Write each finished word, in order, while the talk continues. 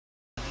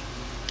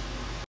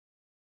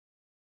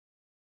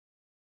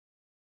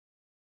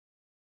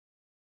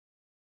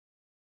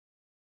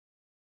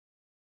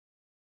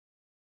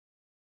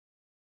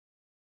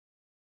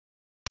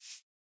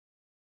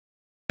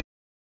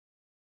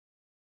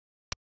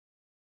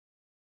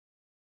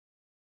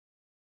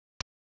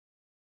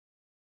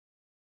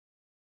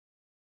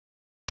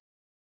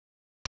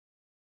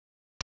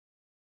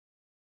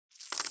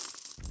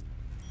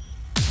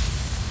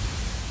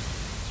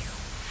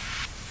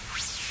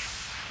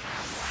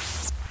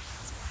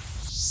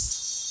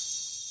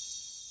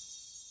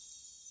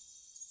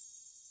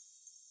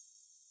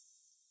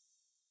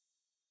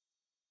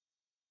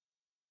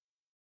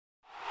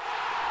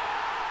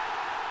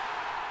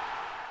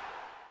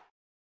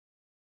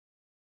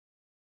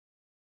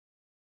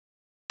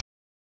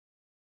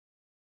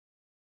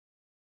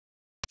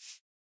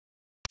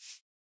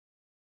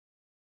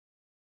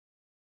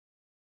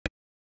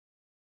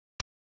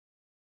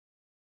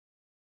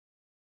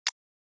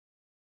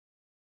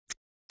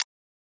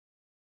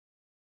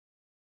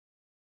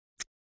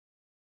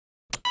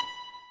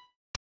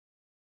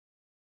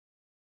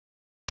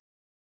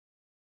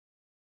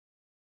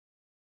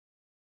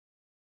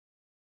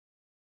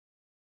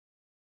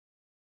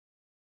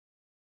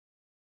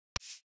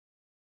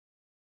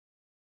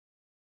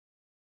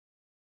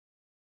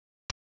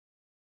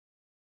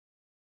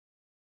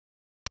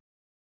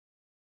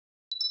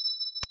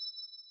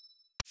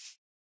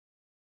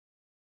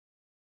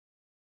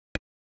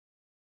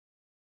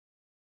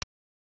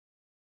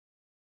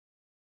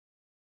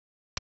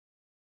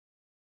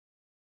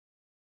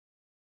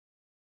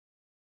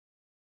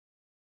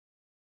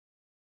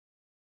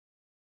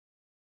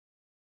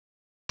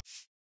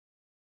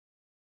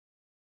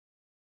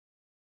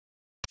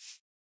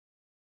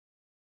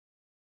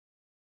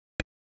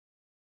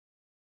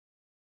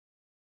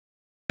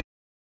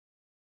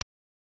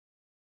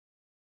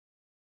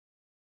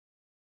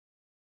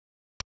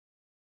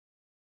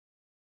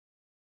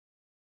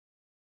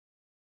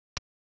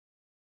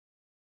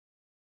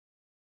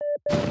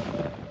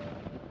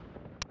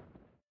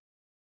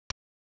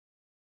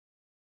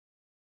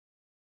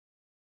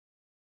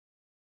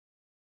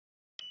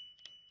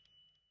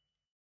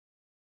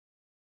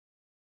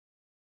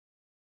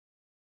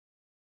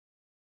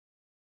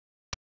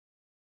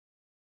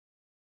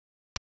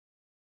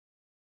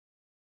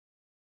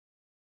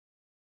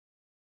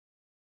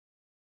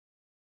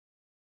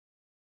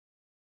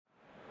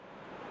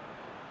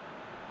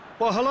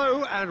Well,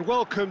 hello and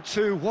welcome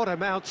to what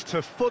amounts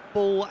to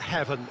football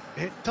heaven.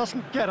 It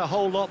doesn't get a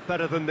whole lot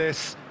better than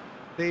this.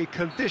 The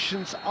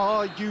conditions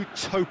are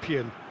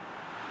utopian.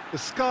 The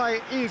sky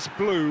is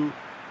blue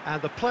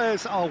and the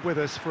players are with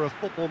us for a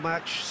football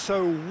match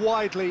so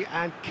widely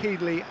and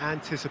keenly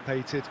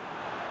anticipated.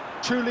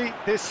 Truly,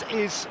 this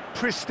is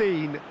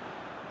pristine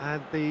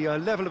and the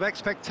level of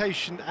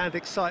expectation and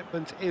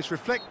excitement is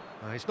reflected.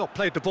 He's not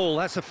played the ball,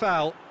 that's a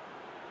foul.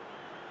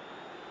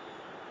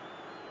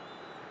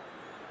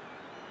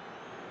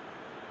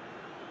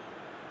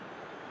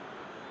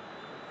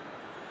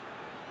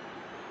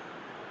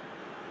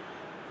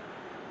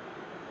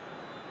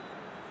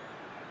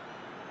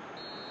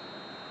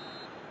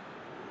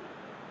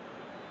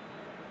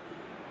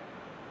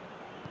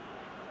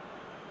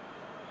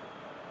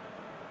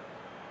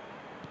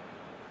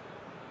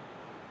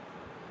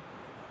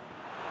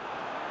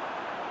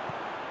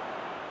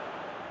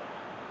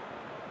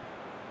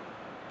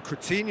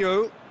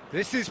 Coutinho,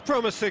 this is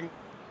promising.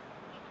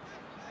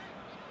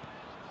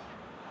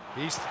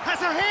 He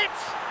has a hit!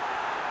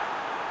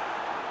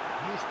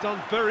 He's done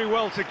very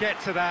well to get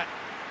to that.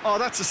 Oh,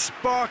 that's a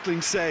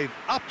sparkling save.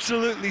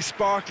 Absolutely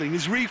sparkling.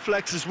 His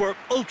reflexes were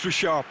ultra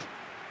sharp.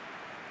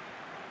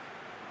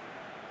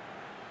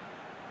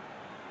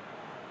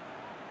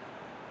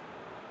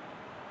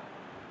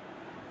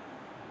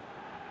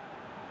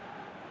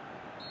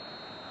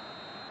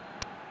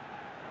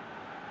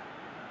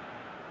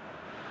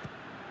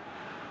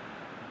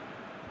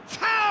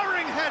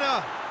 Towering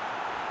header!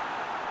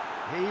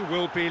 He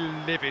will be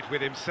livid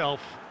with himself.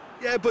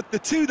 Yeah, but the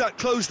two that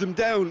closed them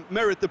down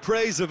merit the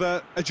praise of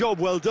a job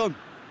well done.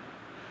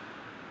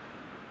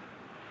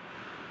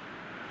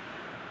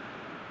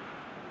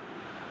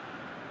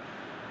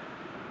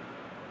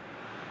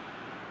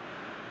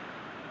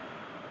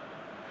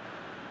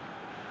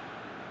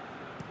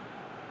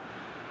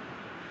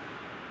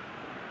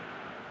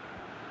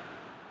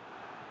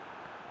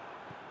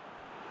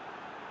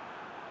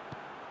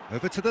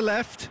 Over to the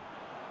left.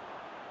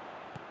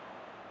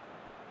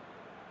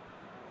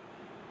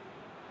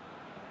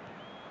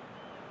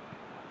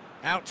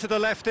 Out to the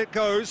left it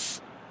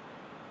goes.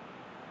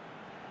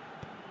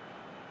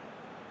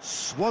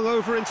 Swung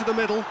over into the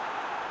middle.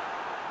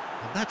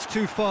 And that's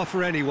too far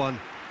for anyone.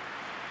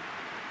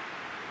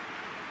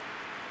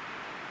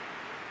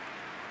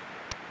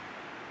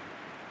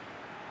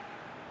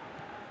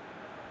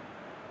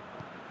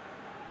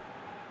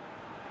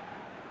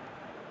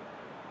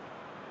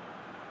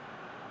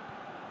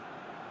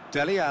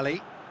 Dele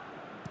Alli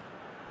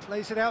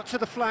plays it out to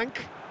the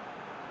flank.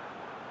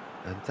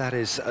 And that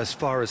is as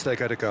far as they're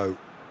going to go.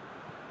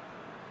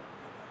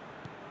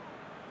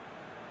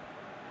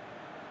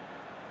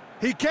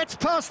 He gets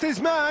past his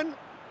man.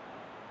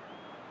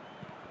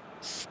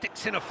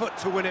 Sticks in a foot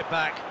to win it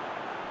back.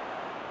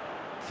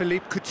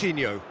 Philippe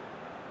Coutinho.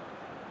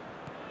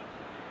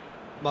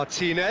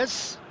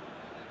 Martinez.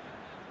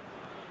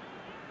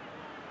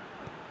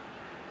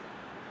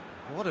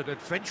 What an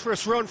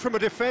adventurous run from a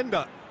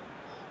defender.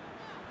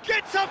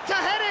 Gets up to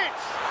head it!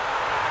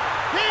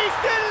 He's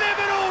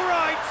delivered all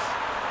right!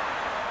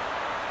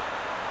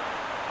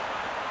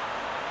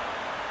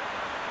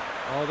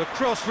 Oh, the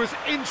cross was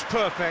inch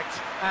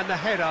perfect and the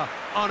header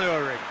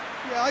unerring.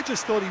 Yeah, I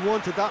just thought he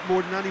wanted that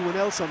more than anyone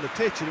else on the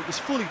pitch, and it was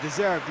fully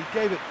deserved. He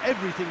gave it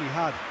everything he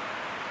had.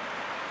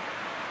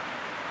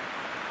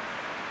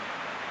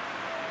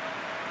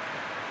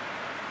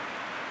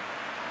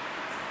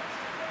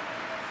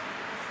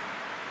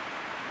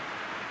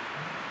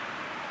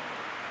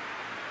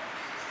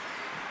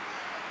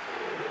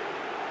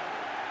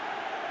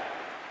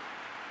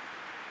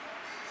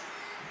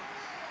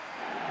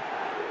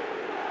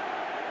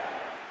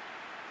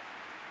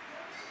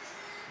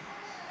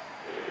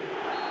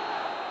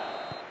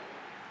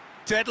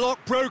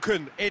 Deadlock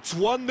broken, it's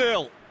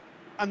 1-0.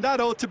 And that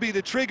ought to be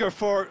the trigger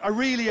for a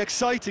really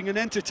exciting and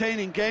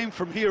entertaining game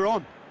from here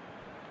on.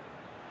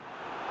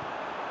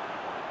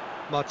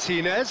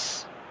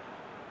 Martinez.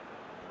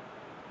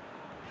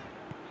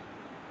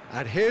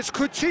 And here's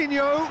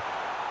Coutinho.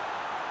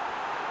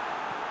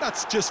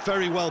 That's just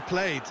very well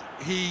played.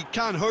 He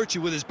can hurt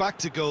you with his back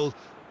to goal,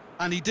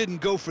 and he didn't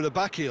go for the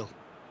back heel.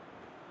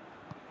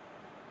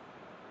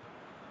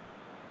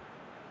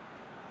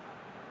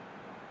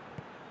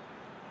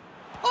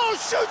 Oh,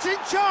 shooting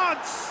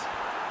chance!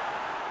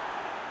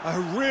 A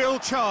real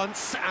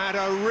chance and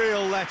a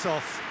real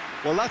let-off.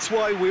 Well, that's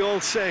why we all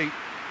say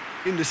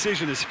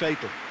indecision is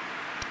fatal.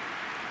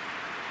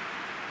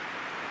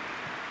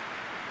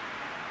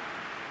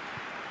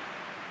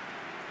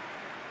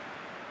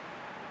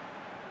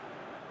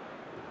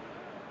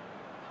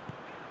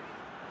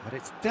 But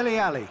it's Dele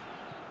Alli.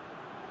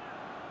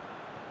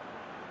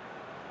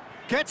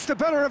 Gets the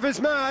better of his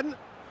man.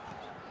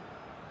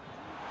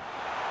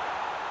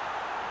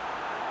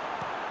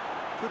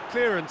 Good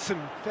clearance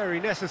and very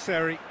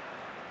necessary.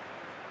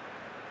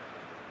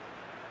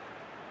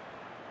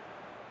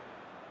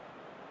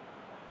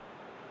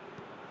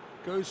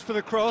 Goes for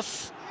the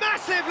cross.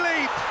 Massive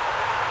leap!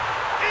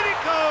 In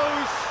it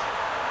goes!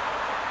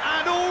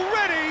 And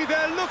already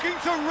they're looking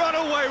to run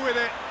away with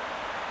it.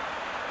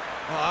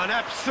 Oh, an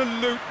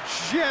absolute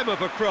gem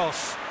of a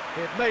cross.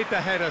 It made the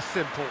header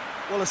simple.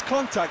 Well, as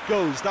contact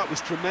goes, that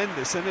was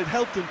tremendous, and it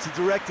helped him to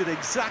direct it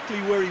exactly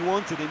where he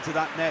wanted into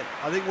that net.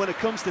 I think when it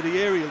comes to the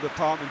aerial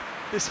department,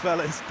 this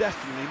fella is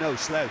definitely no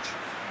slouch.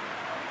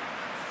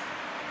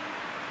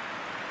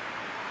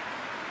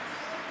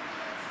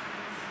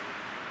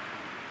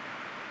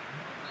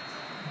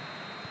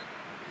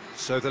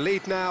 So the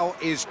lead now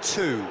is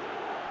 2.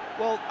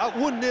 Well, at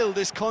 1-0,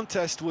 this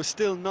contest was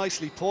still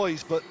nicely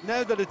poised, but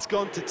now that it's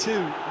gone to 2,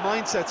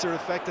 mindsets are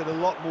affected a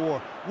lot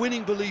more.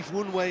 Winning belief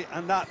one way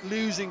and that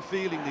losing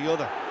feeling the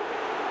other.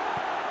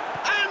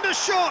 And a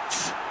shot!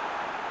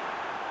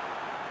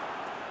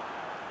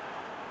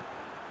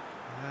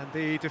 And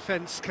the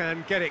defence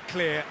can get it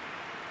clear.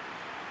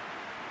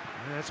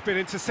 It's been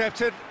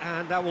intercepted,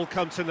 and that will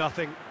come to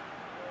nothing.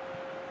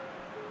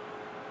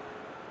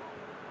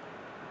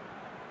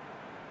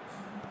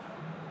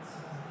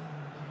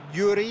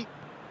 Yuri.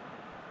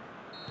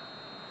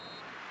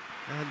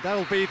 And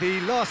that'll be the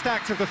last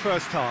act of the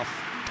first half.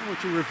 I want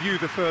to review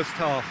the first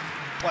half.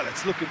 Well,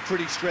 it's looking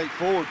pretty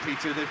straightforward,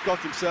 Peter. They've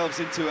got themselves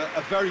into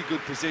a very good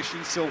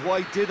position, so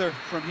why dither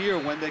from here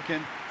when they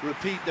can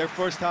repeat their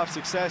first half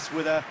success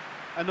with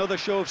another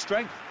show of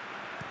strength?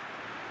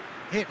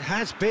 It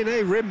has been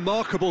a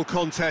remarkable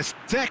contest,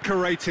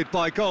 decorated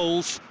by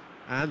goals,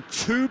 and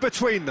 2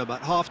 between them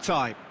at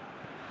half-time.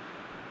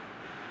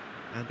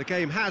 And the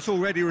game has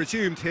already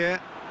resumed here.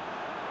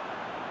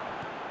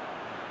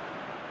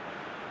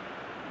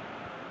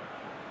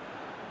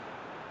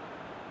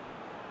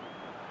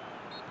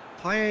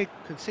 Payet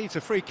concedes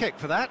a free kick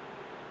for that.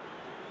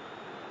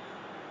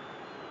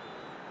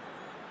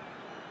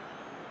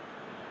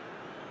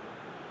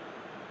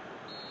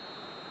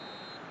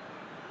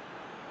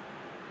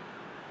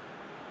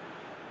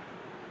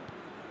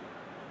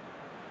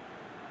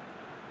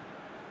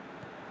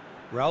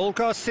 Raul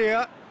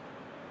Garcia.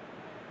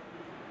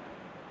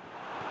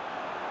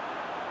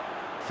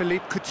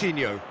 Philippe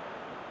Coutinho.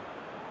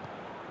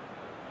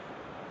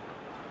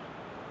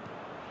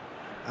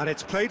 And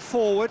it's played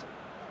forward.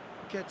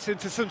 Gets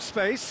into some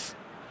space.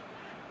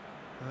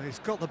 He's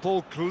got the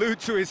ball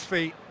glued to his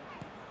feet.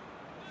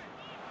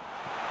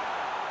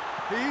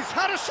 He's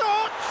had a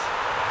shot!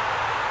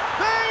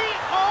 They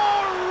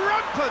are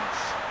rampant!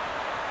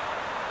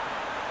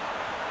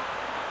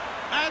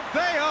 And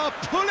they are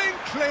pulling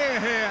clear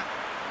here.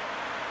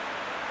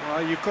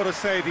 Well, you've got to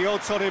say the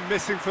odds on him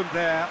missing from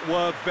there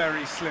were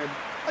very slim.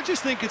 I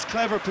just think it's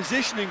clever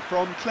positioning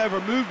from clever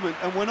movement,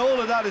 and when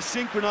all of that is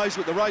synchronised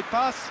with the right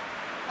pass,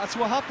 that's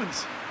what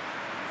happens.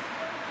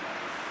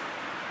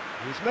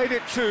 He's made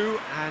it 2,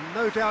 and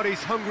no doubt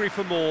he's hungry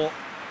for more.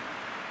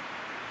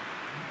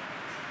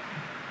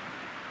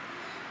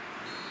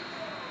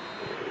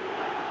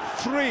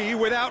 Three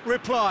without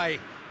reply.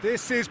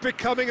 This is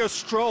becoming a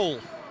stroll.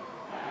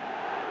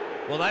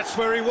 Well, that's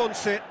where he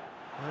wants it.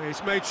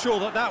 He's made sure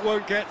that that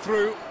won't get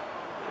through.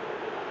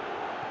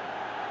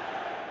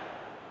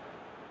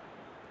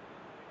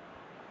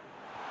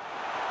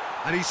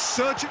 And he's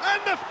searching,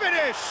 and the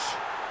finish!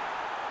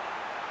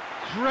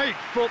 Great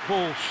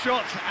football,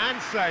 shot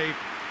and save.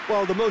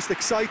 Well, the most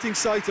exciting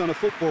sight on a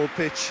football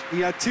pitch.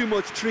 He had too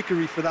much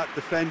trickery for that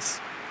defence.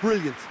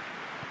 Brilliant.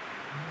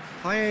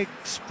 Payet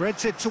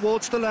spreads it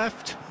towards the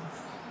left.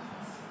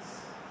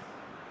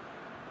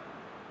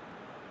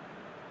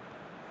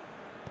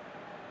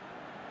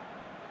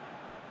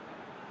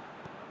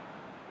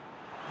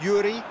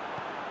 Yuri.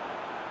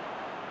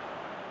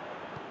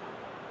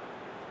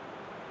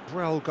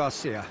 Raul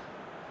Garcia.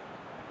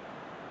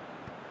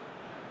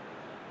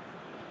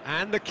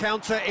 And the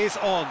counter is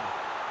on.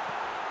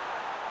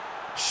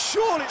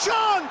 Surely,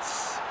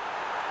 chance!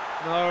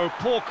 No,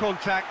 poor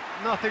contact,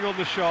 nothing on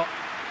the shot.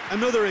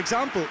 Another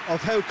example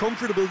of how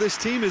comfortable this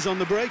team is on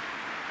the break.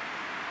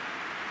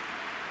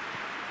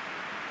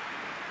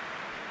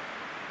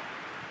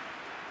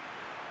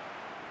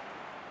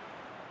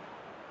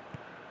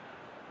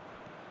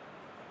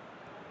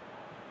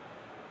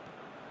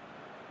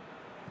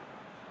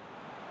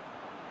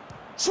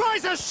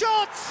 Tries a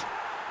shot!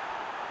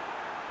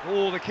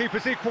 Oh, the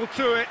keeper's equal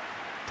to it.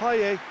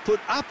 Payet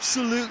put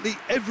absolutely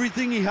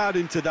everything he had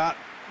into that.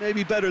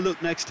 Maybe better luck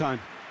next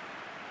time.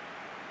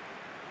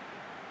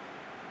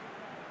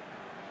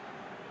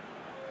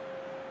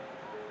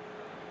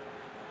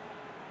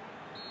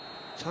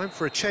 Time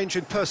for a change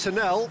in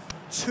personnel.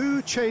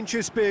 2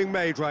 changes being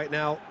made right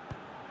now.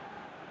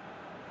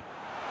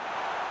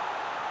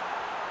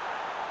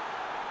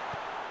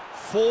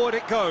 Forward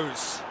it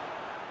goes.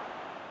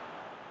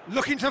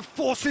 Looking to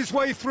force his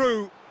way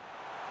through.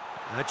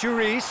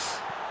 Juris.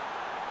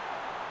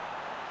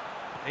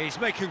 He's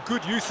making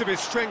good use of his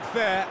strength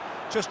there.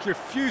 just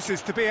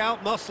refuses to be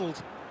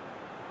out-muscled.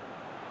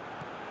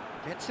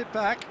 Gets it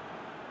back.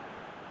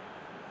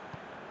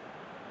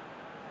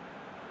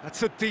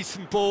 That's a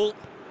decent ball.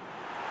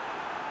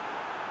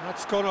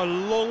 That's gone a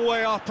long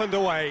way up and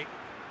away.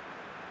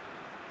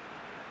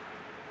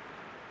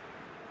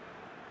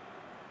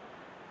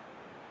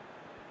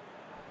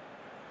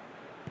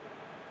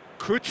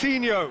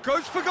 Coutinho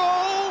goes for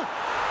goal!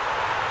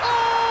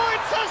 Oh,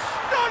 it's a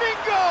stunning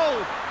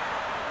goal!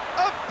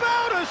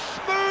 About as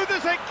smooth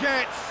as it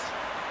gets.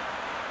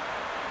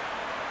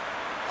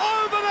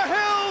 Over the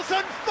hills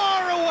and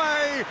far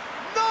away.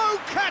 No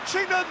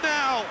catching them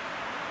now.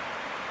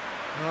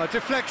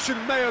 Deflection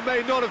may or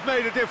may not have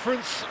made a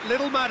difference.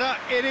 Little matter,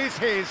 it is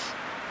his.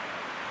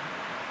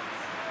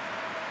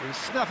 He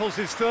snaffles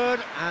his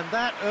third, and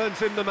that earns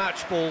him the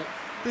match ball.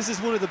 This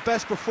is one of the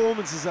best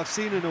performances I've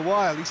seen in a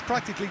while. He's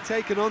practically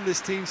taken on this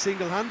team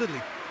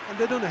single-handedly, and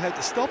they don't know how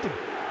to stop him.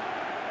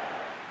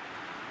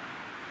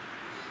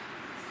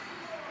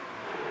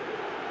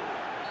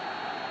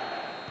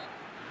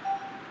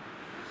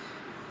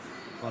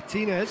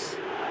 Martinez.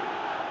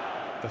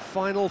 The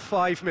final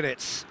 5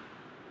 minutes.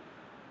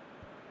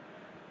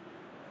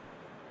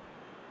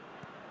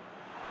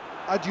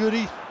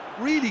 Adjuri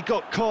really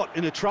got caught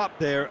in a trap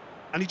there,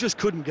 and he just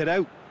couldn't get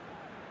out.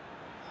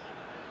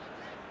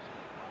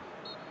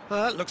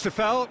 Looks a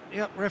foul.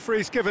 Yep,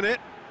 referee's given it.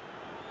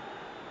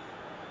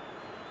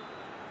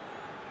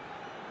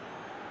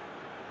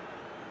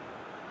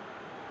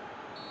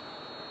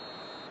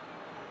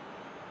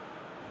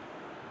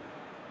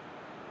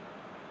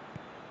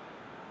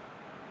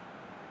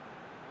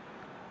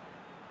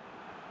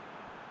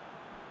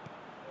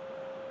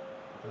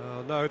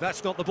 Oh no,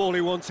 that's not the ball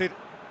he wanted.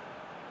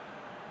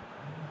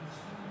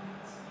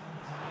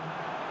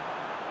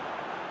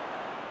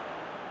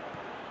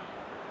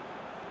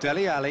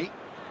 Dele Alli.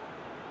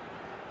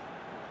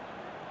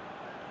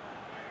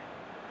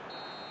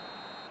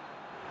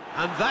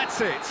 And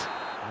that's it.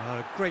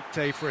 A great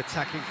day for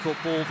attacking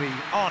football. The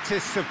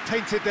artists have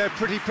painted their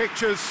pretty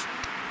pictures.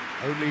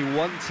 Only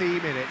one team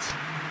in it.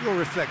 Your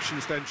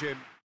reflections then, Jim?